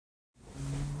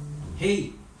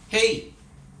Hey, hey,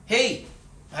 hey,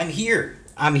 I'm here.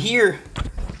 I'm here.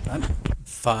 I'm.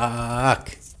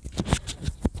 Fuck.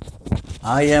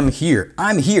 I am here.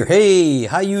 I'm here. Hey,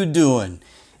 how you doing?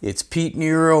 It's Pete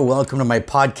Nero. Welcome to my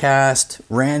podcast,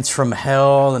 Rants from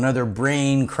Hell, another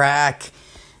brain crack.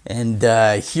 And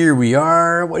here we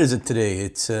are. What is it today?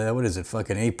 It's, what is it,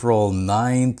 fucking April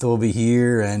 9th over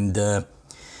here. And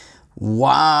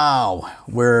wow,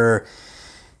 we're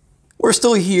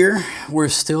still here. We're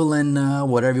still in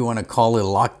whatever you want to call it,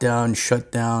 lockdown,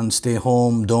 shutdown, stay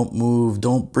home, don't move,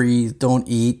 don't breathe, don't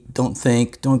eat, don't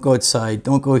think, don't go outside,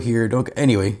 don't go here, don't go.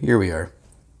 Anyway, here we are.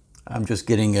 I'm just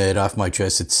getting it off my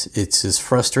chest. It's as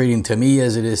frustrating to me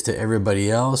as it is to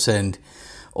everybody else. And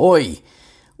oi,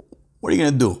 what are you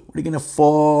gonna do? What are you gonna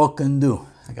fucking do?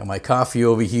 I got my coffee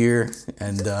over here,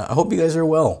 and I hope you guys are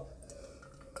well.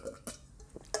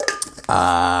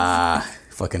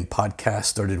 Fucking podcast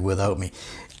started without me.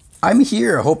 I'm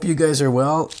here. I hope you guys are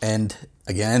well. And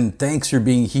again, thanks for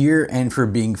being here and for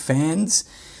being fans.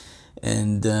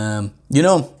 And, the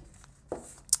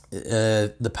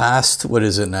past, what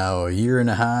is it now, a year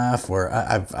and a half, where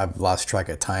I've lost track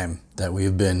of time that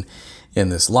we've been in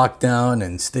this lockdown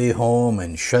and stay home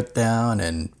and shut down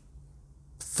and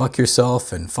fuck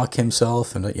yourself and fuck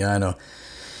himself. And yeah, I know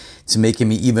it's making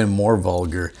me even more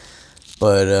vulgar.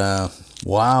 But,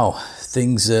 wow,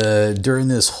 things during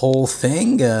this whole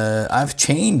thing, I've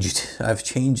changed. I've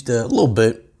changed a little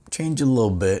bit.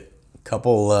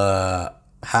 Couple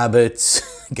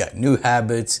habits, got new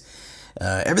habits.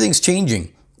 Everything's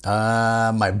changing.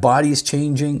 My body's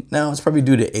changing. Now, it's probably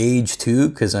due to age too,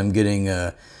 because I'm getting,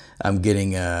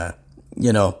 to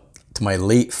my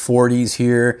late 40s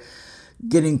here,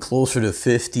 getting closer to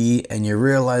 50, and you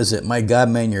realize that, my God,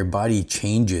 man, your body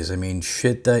changes. I mean,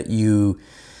 shit that you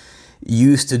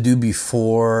used to do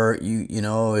before,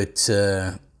 it's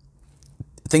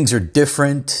things are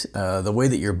different. The way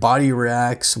that your body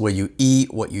reacts, what you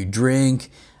eat, what you drink,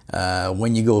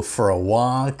 when you go for a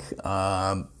walk,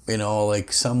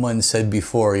 like someone said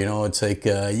before, it's like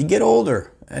you get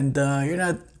older, and you're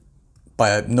not,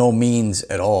 by no means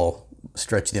at all,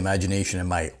 stretch the imagination,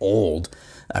 am I old?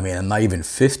 I mean, I'm not even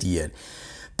 50 yet.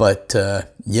 But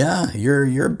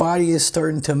your body is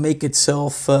starting to make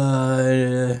itself,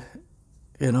 starting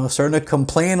to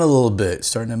complain a little bit,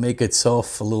 starting to make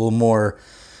itself a little more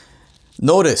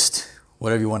noticed,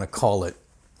 whatever you want to call it.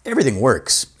 Everything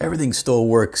works. Everything still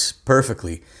works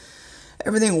perfectly.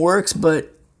 Everything works,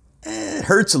 but it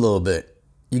hurts a little bit.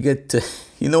 You get to,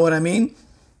 you know what I mean?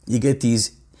 You get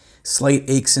these slight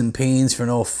aches and pains for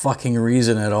no fucking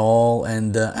reason at all.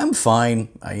 And I'm fine.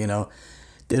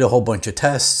 Did a whole bunch of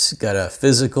tests, got a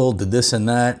physical, did this and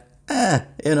that.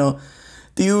 The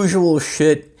usual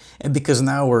shit. And because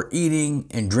now we're eating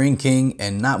and drinking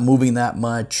and not moving that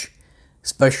much,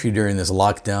 especially during this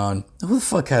lockdown, who the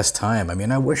fuck has time? I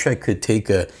mean, I wish I could take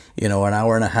an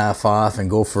hour and a half off and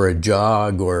go for a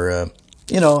jog, or,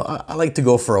 I like to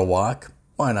go for a walk.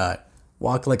 Why not?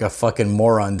 Walk like a fucking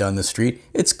moron down the street.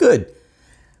 It's good.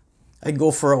 I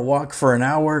go for a walk for an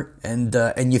hour, and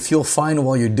you feel fine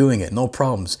while you're doing it. No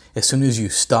problems. As soon as you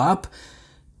stop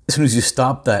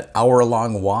that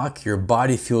hour-long walk, your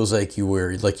body feels like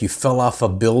you fell off a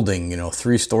building,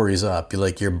 3 stories up.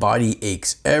 Your body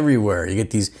aches everywhere. You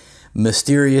get these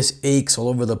mysterious aches all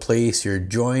over the place, your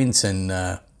joints,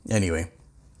 and anyway.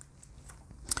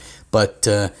 But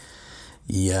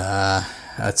yeah,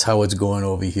 that's how it's going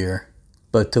over here.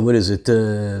 But what is it?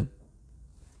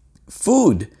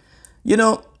 Food.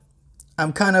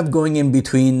 I'm kind of going in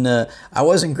between. I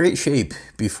was in great shape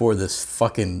before this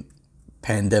fucking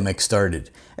pandemic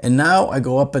started, and now I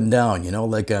go up and down.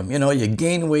 You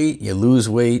gain weight, you lose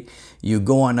weight, you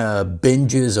go on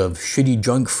binges of shitty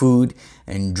junk food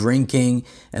and drinking,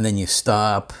 and then you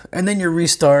stop, and then you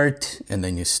restart, and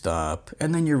then you stop,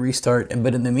 and then you restart.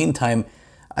 But in the meantime,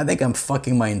 I think I'm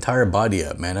fucking my entire body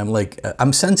up, man.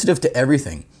 I'm sensitive to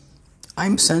everything.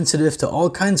 I'm sensitive to all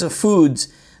kinds of foods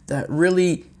that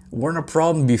really weren't a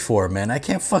problem before, man. I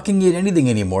can't fucking eat anything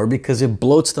anymore because it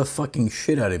bloats the fucking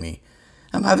shit out of me.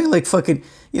 I'm having fucking,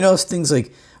 things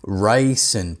like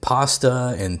rice and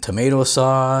pasta and tomato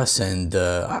sauce, and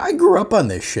I grew up on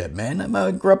this shit, man.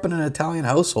 I grew up in an Italian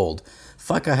household.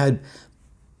 Fuck, I had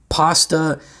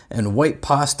pasta and white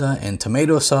pasta and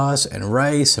tomato sauce and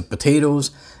rice and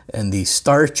potatoes and these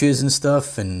starches and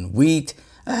stuff and wheat.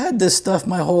 I had this stuff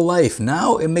my whole life.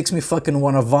 Now it makes me fucking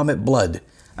want to vomit blood.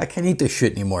 I can't eat this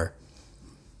shit anymore.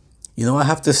 I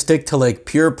have to stick to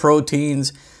pure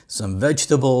proteins, some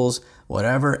vegetables,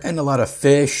 whatever, and a lot of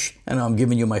fish. I know I'm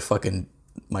giving you my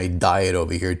diet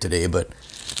over here today, but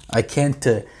I can't,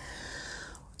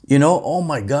 You know, oh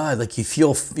my God, like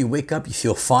you wake up, you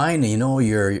feel fine, and you know,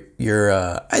 you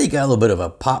got a little bit of a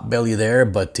pot belly there,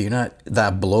 but you're not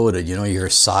that bloated, you know, your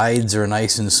sides are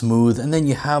nice and smooth, and then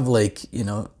you have like, you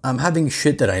know, I'm having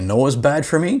shit that I know is bad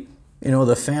for me. You know,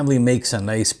 the family makes a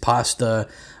nice pasta,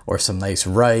 or some nice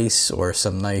rice, or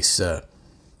some nice,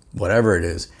 whatever it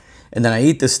is. And then I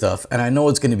eat this stuff, and I know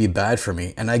it's gonna be bad for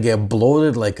me, and I get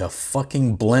bloated like a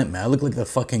fucking blimp, man. I look like a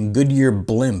fucking Goodyear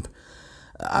blimp.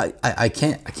 I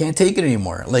can't take it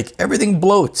anymore. Like everything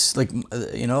bloats. Like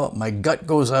you know, my gut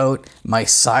goes out, my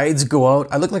sides go out.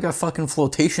 I look like a fucking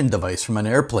flotation device from an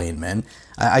airplane, man.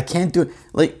 I can't do it.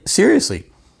 Like seriously,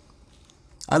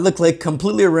 I look like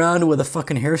completely around with a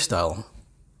fucking hairstyle.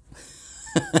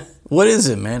 What is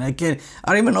it, man? I can't.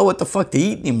 I don't even know what the fuck to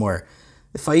eat anymore.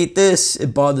 If I eat this,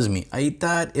 it bothers me. I eat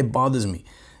that, it bothers me.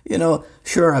 You know,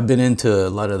 sure, I've been into a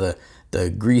lot of the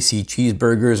greasy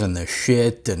cheeseburgers and the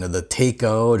shit and the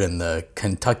takeout and the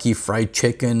Kentucky Fried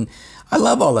Chicken. I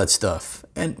love all that stuff.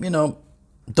 And, you know,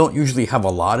 don't usually have a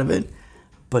lot of it.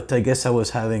 But I guess I was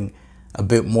having a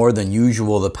bit more than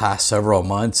usual the past several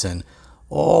months. And,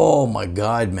 oh my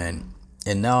God, man.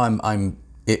 And now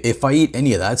if I eat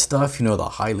any of that stuff, you know, the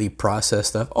highly processed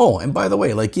stuff. Oh, and by the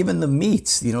way, like even the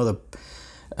meats, you know,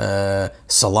 the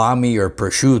salami or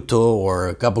prosciutto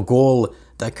or gabagool,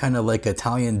 that kind of like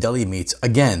Italian deli meats.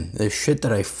 Again, the shit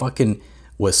that I fucking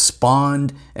was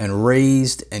spawned and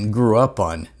raised and grew up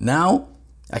on. Now,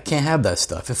 I can't have that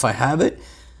stuff. If I have it,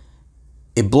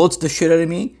 it bloats the shit out of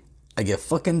me. I get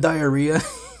fucking diarrhea.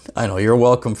 I know, you're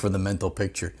welcome for the mental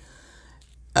picture.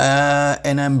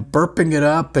 And I'm burping it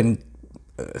up and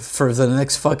for the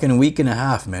next fucking week and a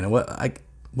half, man. What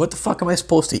the fuck am I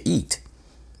supposed to eat?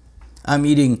 I'm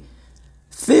eating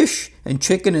fish and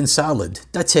chicken and salad.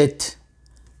 That's it.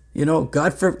 You know,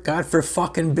 God for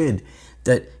fucking bid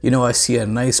that, you know, I see a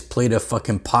nice plate of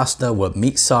fucking pasta with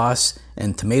meat sauce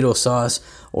and tomato sauce,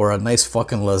 or a nice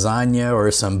fucking lasagna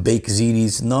or some baked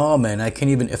ziti's. No, man, I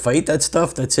can't even, if I eat that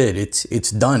stuff, that's it.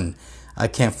 It's done. I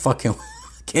can't fucking,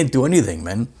 can't do anything,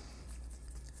 man.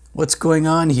 What's going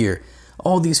on here?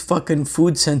 All these fucking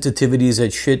food sensitivities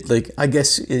at shit, like, I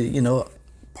guess, you know,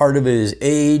 part of it is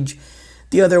age.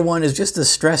 The other one is just the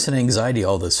stress and anxiety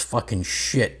all this fucking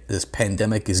shit this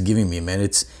pandemic is giving me, man.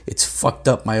 It's fucked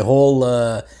up my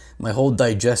whole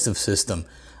digestive system.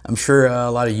 I'm sure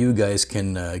a lot of you guys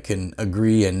can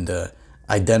agree and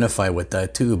identify with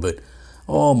that too. But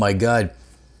oh my God,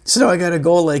 so now I gotta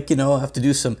go. Like, you know, I have to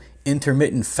do some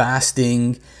intermittent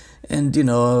fasting, and you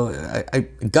know, I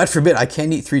God forbid I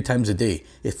can't eat 3 times a day.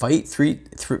 If I eat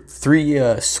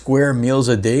three square meals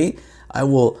a day,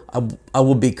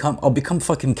 I'll become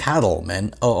fucking cattle,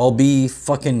 man. I'll be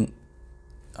fucking,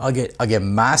 I'll get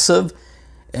massive,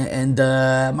 and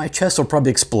my chest will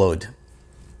probably explode.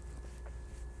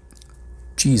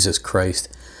 Jesus Christ.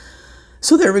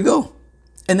 So there we go.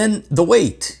 And then the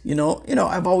weight, you know,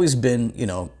 I've always been, you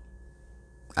know,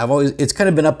 it's kind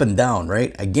of been up and down,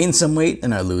 right? I gain some weight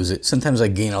and I lose it. Sometimes I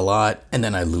gain a lot and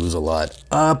then I lose a lot.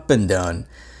 Up and down.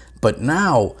 But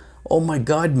now, oh my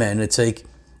God, man, it's like,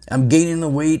 I'm gaining the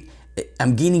weight.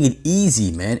 I'm gaining it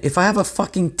easy, man. If I have a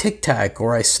fucking Tic Tac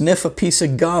or I sniff a piece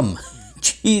of gum,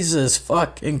 Jesus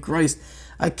fucking Christ,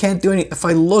 I can't do any. If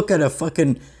I look at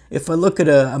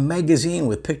a magazine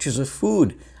with pictures of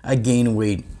food, I gain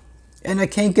weight, and I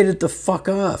can't get it the fuck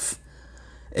off.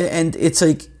 And it's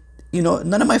like, you know,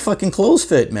 none of my fucking clothes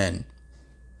fit, man.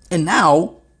 And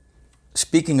now,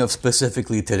 speaking of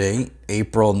specifically today,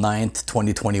 April 9th,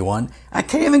 2021, I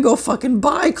can't even go fucking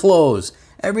buy clothes.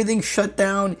 Everything's shut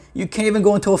down. You can't even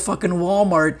go into a fucking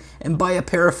Walmart and buy a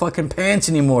pair of fucking pants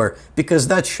anymore because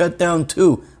that's shut down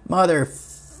too.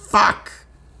 Motherfuck.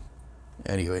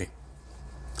 Anyway.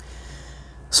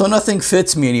 So nothing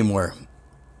fits me anymore.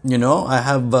 You know, I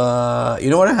have,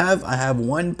 you know what I have? I have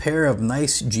one pair of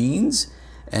nice jeans.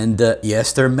 And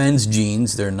yes, they're men's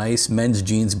jeans. They're nice men's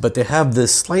jeans, but they have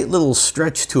this slight little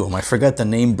stretch to them. I forgot the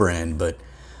name brand, but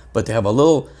they have a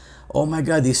little... Oh my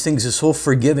God, these things are so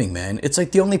forgiving, man. It's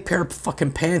like the only pair of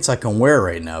fucking pants I can wear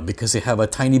right now because they have a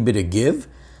tiny bit of give.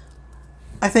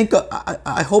 I think,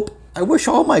 I wish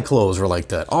all my clothes were like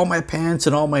that. All my pants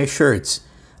and all my shirts.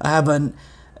 I have a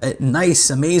nice,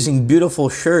 amazing, beautiful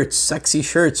shirts, sexy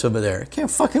shirts over there. I can't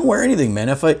fucking wear anything, man.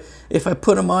 If I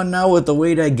put them on now with the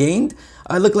weight I gained,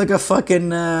 I look like a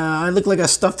fucking, I look like a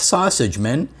stuffed sausage,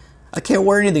 man. I can't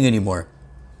wear anything anymore.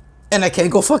 And I can't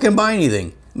go fucking buy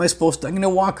anything. Am I supposed to? I'm gonna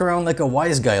walk around like a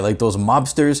wise guy, like those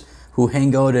mobsters who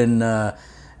hang out in,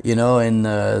 you know, in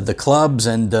the clubs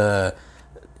and,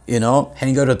 you know,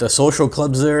 hang out at the social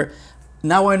clubs there.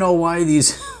 Now I know why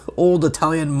these old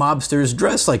Italian mobsters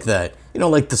dress like that. You know,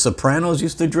 like the Sopranos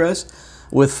used to dress.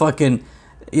 with fucking,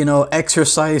 you know,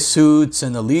 exercise suits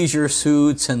and the leisure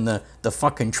suits and the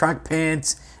fucking track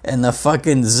pants and the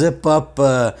fucking zip up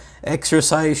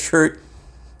exercise shirt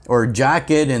or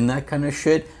jacket and that kind of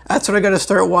shit. That's what I gotta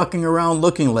start walking around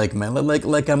looking like, man.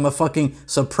 Like I'm a fucking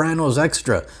Sopranos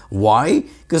extra. Why?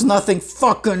 Because nothing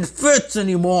fucking fits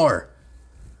anymore.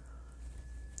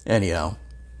 Anyhow.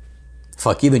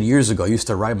 Fuck, even years ago, I used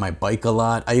to ride my bike a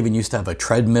lot. I even used to have a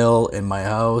treadmill in my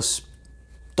house.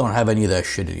 Don't have any of that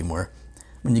shit anymore.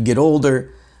 When you get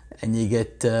older and you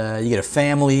get a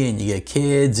family and you get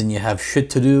kids and you have shit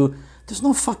to do, there's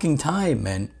no fucking time,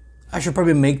 man. I should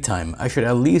probably make time. I should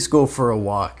at least go for a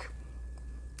walk.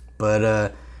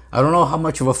 But I don't know how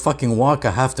much of a fucking walk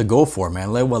I have to go for,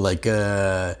 man. Like what,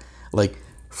 like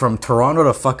from Toronto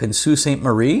to fucking Sault Ste.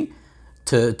 Marie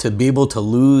to be able to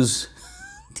lose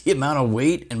the amount of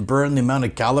weight and burn the amount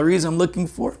of calories I'm looking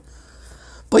for.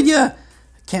 But yeah,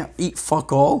 can't eat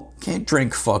fuck all, can't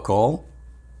drink fuck all,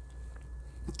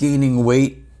 gaining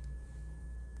weight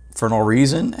for no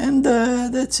reason, and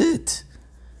that's it.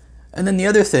 And then the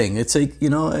other thing, it's like, you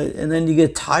know, and then you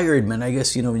get tired, man. I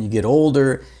guess, you know, when you get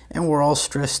older and we're all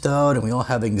stressed out and we all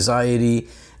have anxiety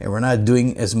and we're not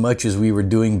doing as much as we were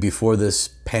doing before this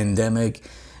pandemic.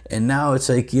 And now it's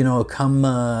like, you know, come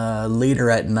later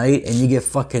at night and you get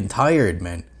fucking tired,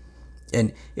 man.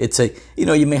 And it's like, you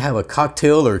know, you may have a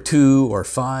cocktail or 2 or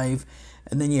 5,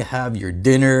 and then you have your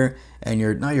dinner, and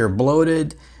you're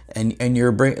bloated, and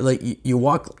your brain, like you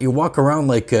walk around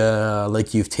like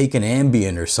you've taken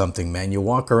Ambien or something, man. You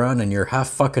walk around and you're half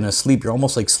fucking asleep. You're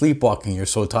almost like sleepwalking. You're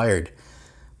so tired,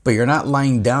 but you're not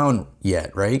lying down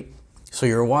yet, right? So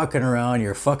you're walking around.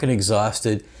 You're fucking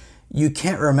exhausted. You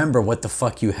can't remember what the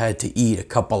fuck you had to eat a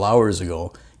couple hours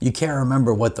ago. You can't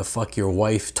remember what the fuck your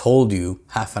wife told you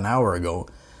half an hour ago.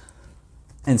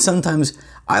 And sometimes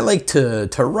I like to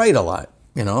write a lot,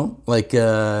 you know, like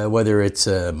whether it's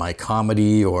my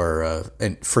comedy or,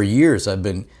 and for years I've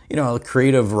been, you know,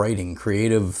 creative writing,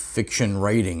 creative fiction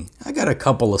writing. I got a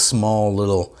couple of small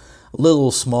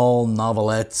little small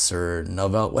novelettes or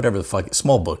whatever the fuck,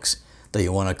 small books that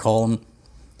you want to call them.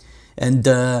 And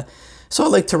so I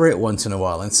like to write once in a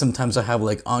while, and sometimes I have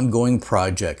like ongoing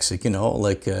projects, like, you know,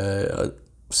 like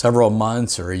several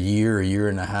months or a year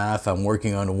and a half. I'm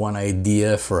working on one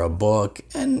idea for a book,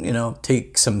 and, you know,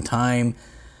 take some time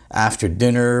after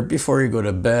dinner, before you go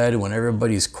to bed, when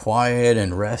everybody's quiet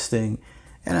and resting,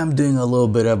 and I'm doing a little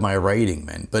bit of my writing,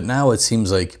 man. But now it seems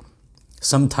like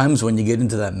sometimes when you get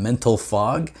into that mental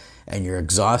fog and you're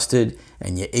exhausted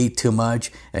and you ate too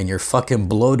much and you're fucking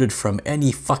bloated from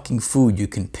any fucking food you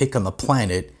can pick on the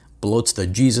planet, bloats the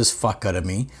Jesus fuck out of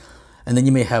me. And then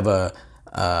you may have a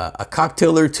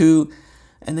cocktail or 2,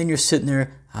 and then you're sitting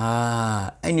there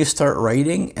and you start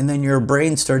writing, and then your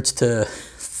brain starts to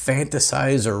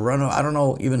fantasize or run. I don't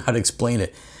know even how to explain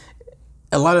it.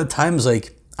 A lot of times,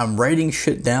 like, I'm writing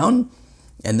shit down,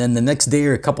 and then the next day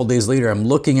or a couple days later, I'm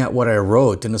looking at what I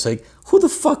wrote, and it's like, who the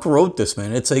fuck wrote this,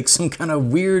 man? It's like some kind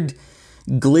of weird,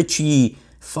 glitchy,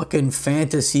 fucking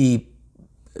fantasy,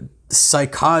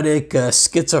 psychotic,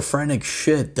 schizophrenic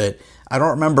shit that I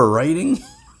don't remember writing.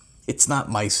 It's not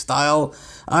my style.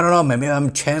 I don't know, man. Maybe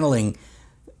I'm channeling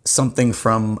something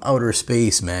from outer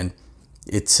space, man.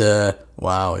 It's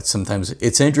wow.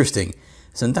 It's interesting.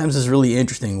 Sometimes it's really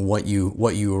interesting what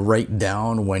you write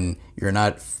down when you're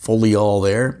not fully all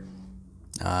there.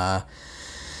 But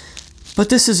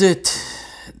this is it.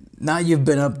 Now you've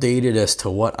been updated as to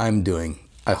what I'm doing.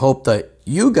 I hope that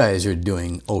you guys are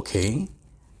doing okay.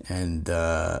 And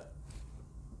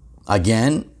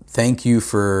again, thank you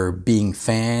for being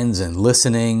fans and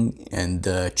listening and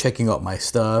checking out my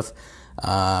stuff.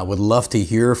 Would love to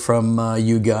hear from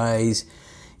you guys.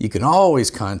 You can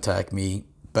always contact me.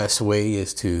 Best way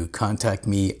is to contact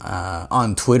me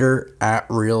on Twitter at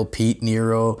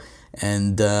RealPeteNero,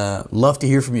 and love to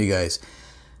hear from you guys.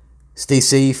 Stay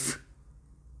safe,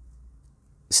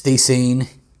 stay sane,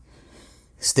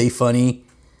 stay funny,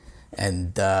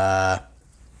 and I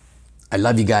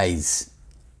love you guys.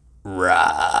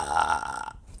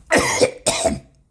 Rah.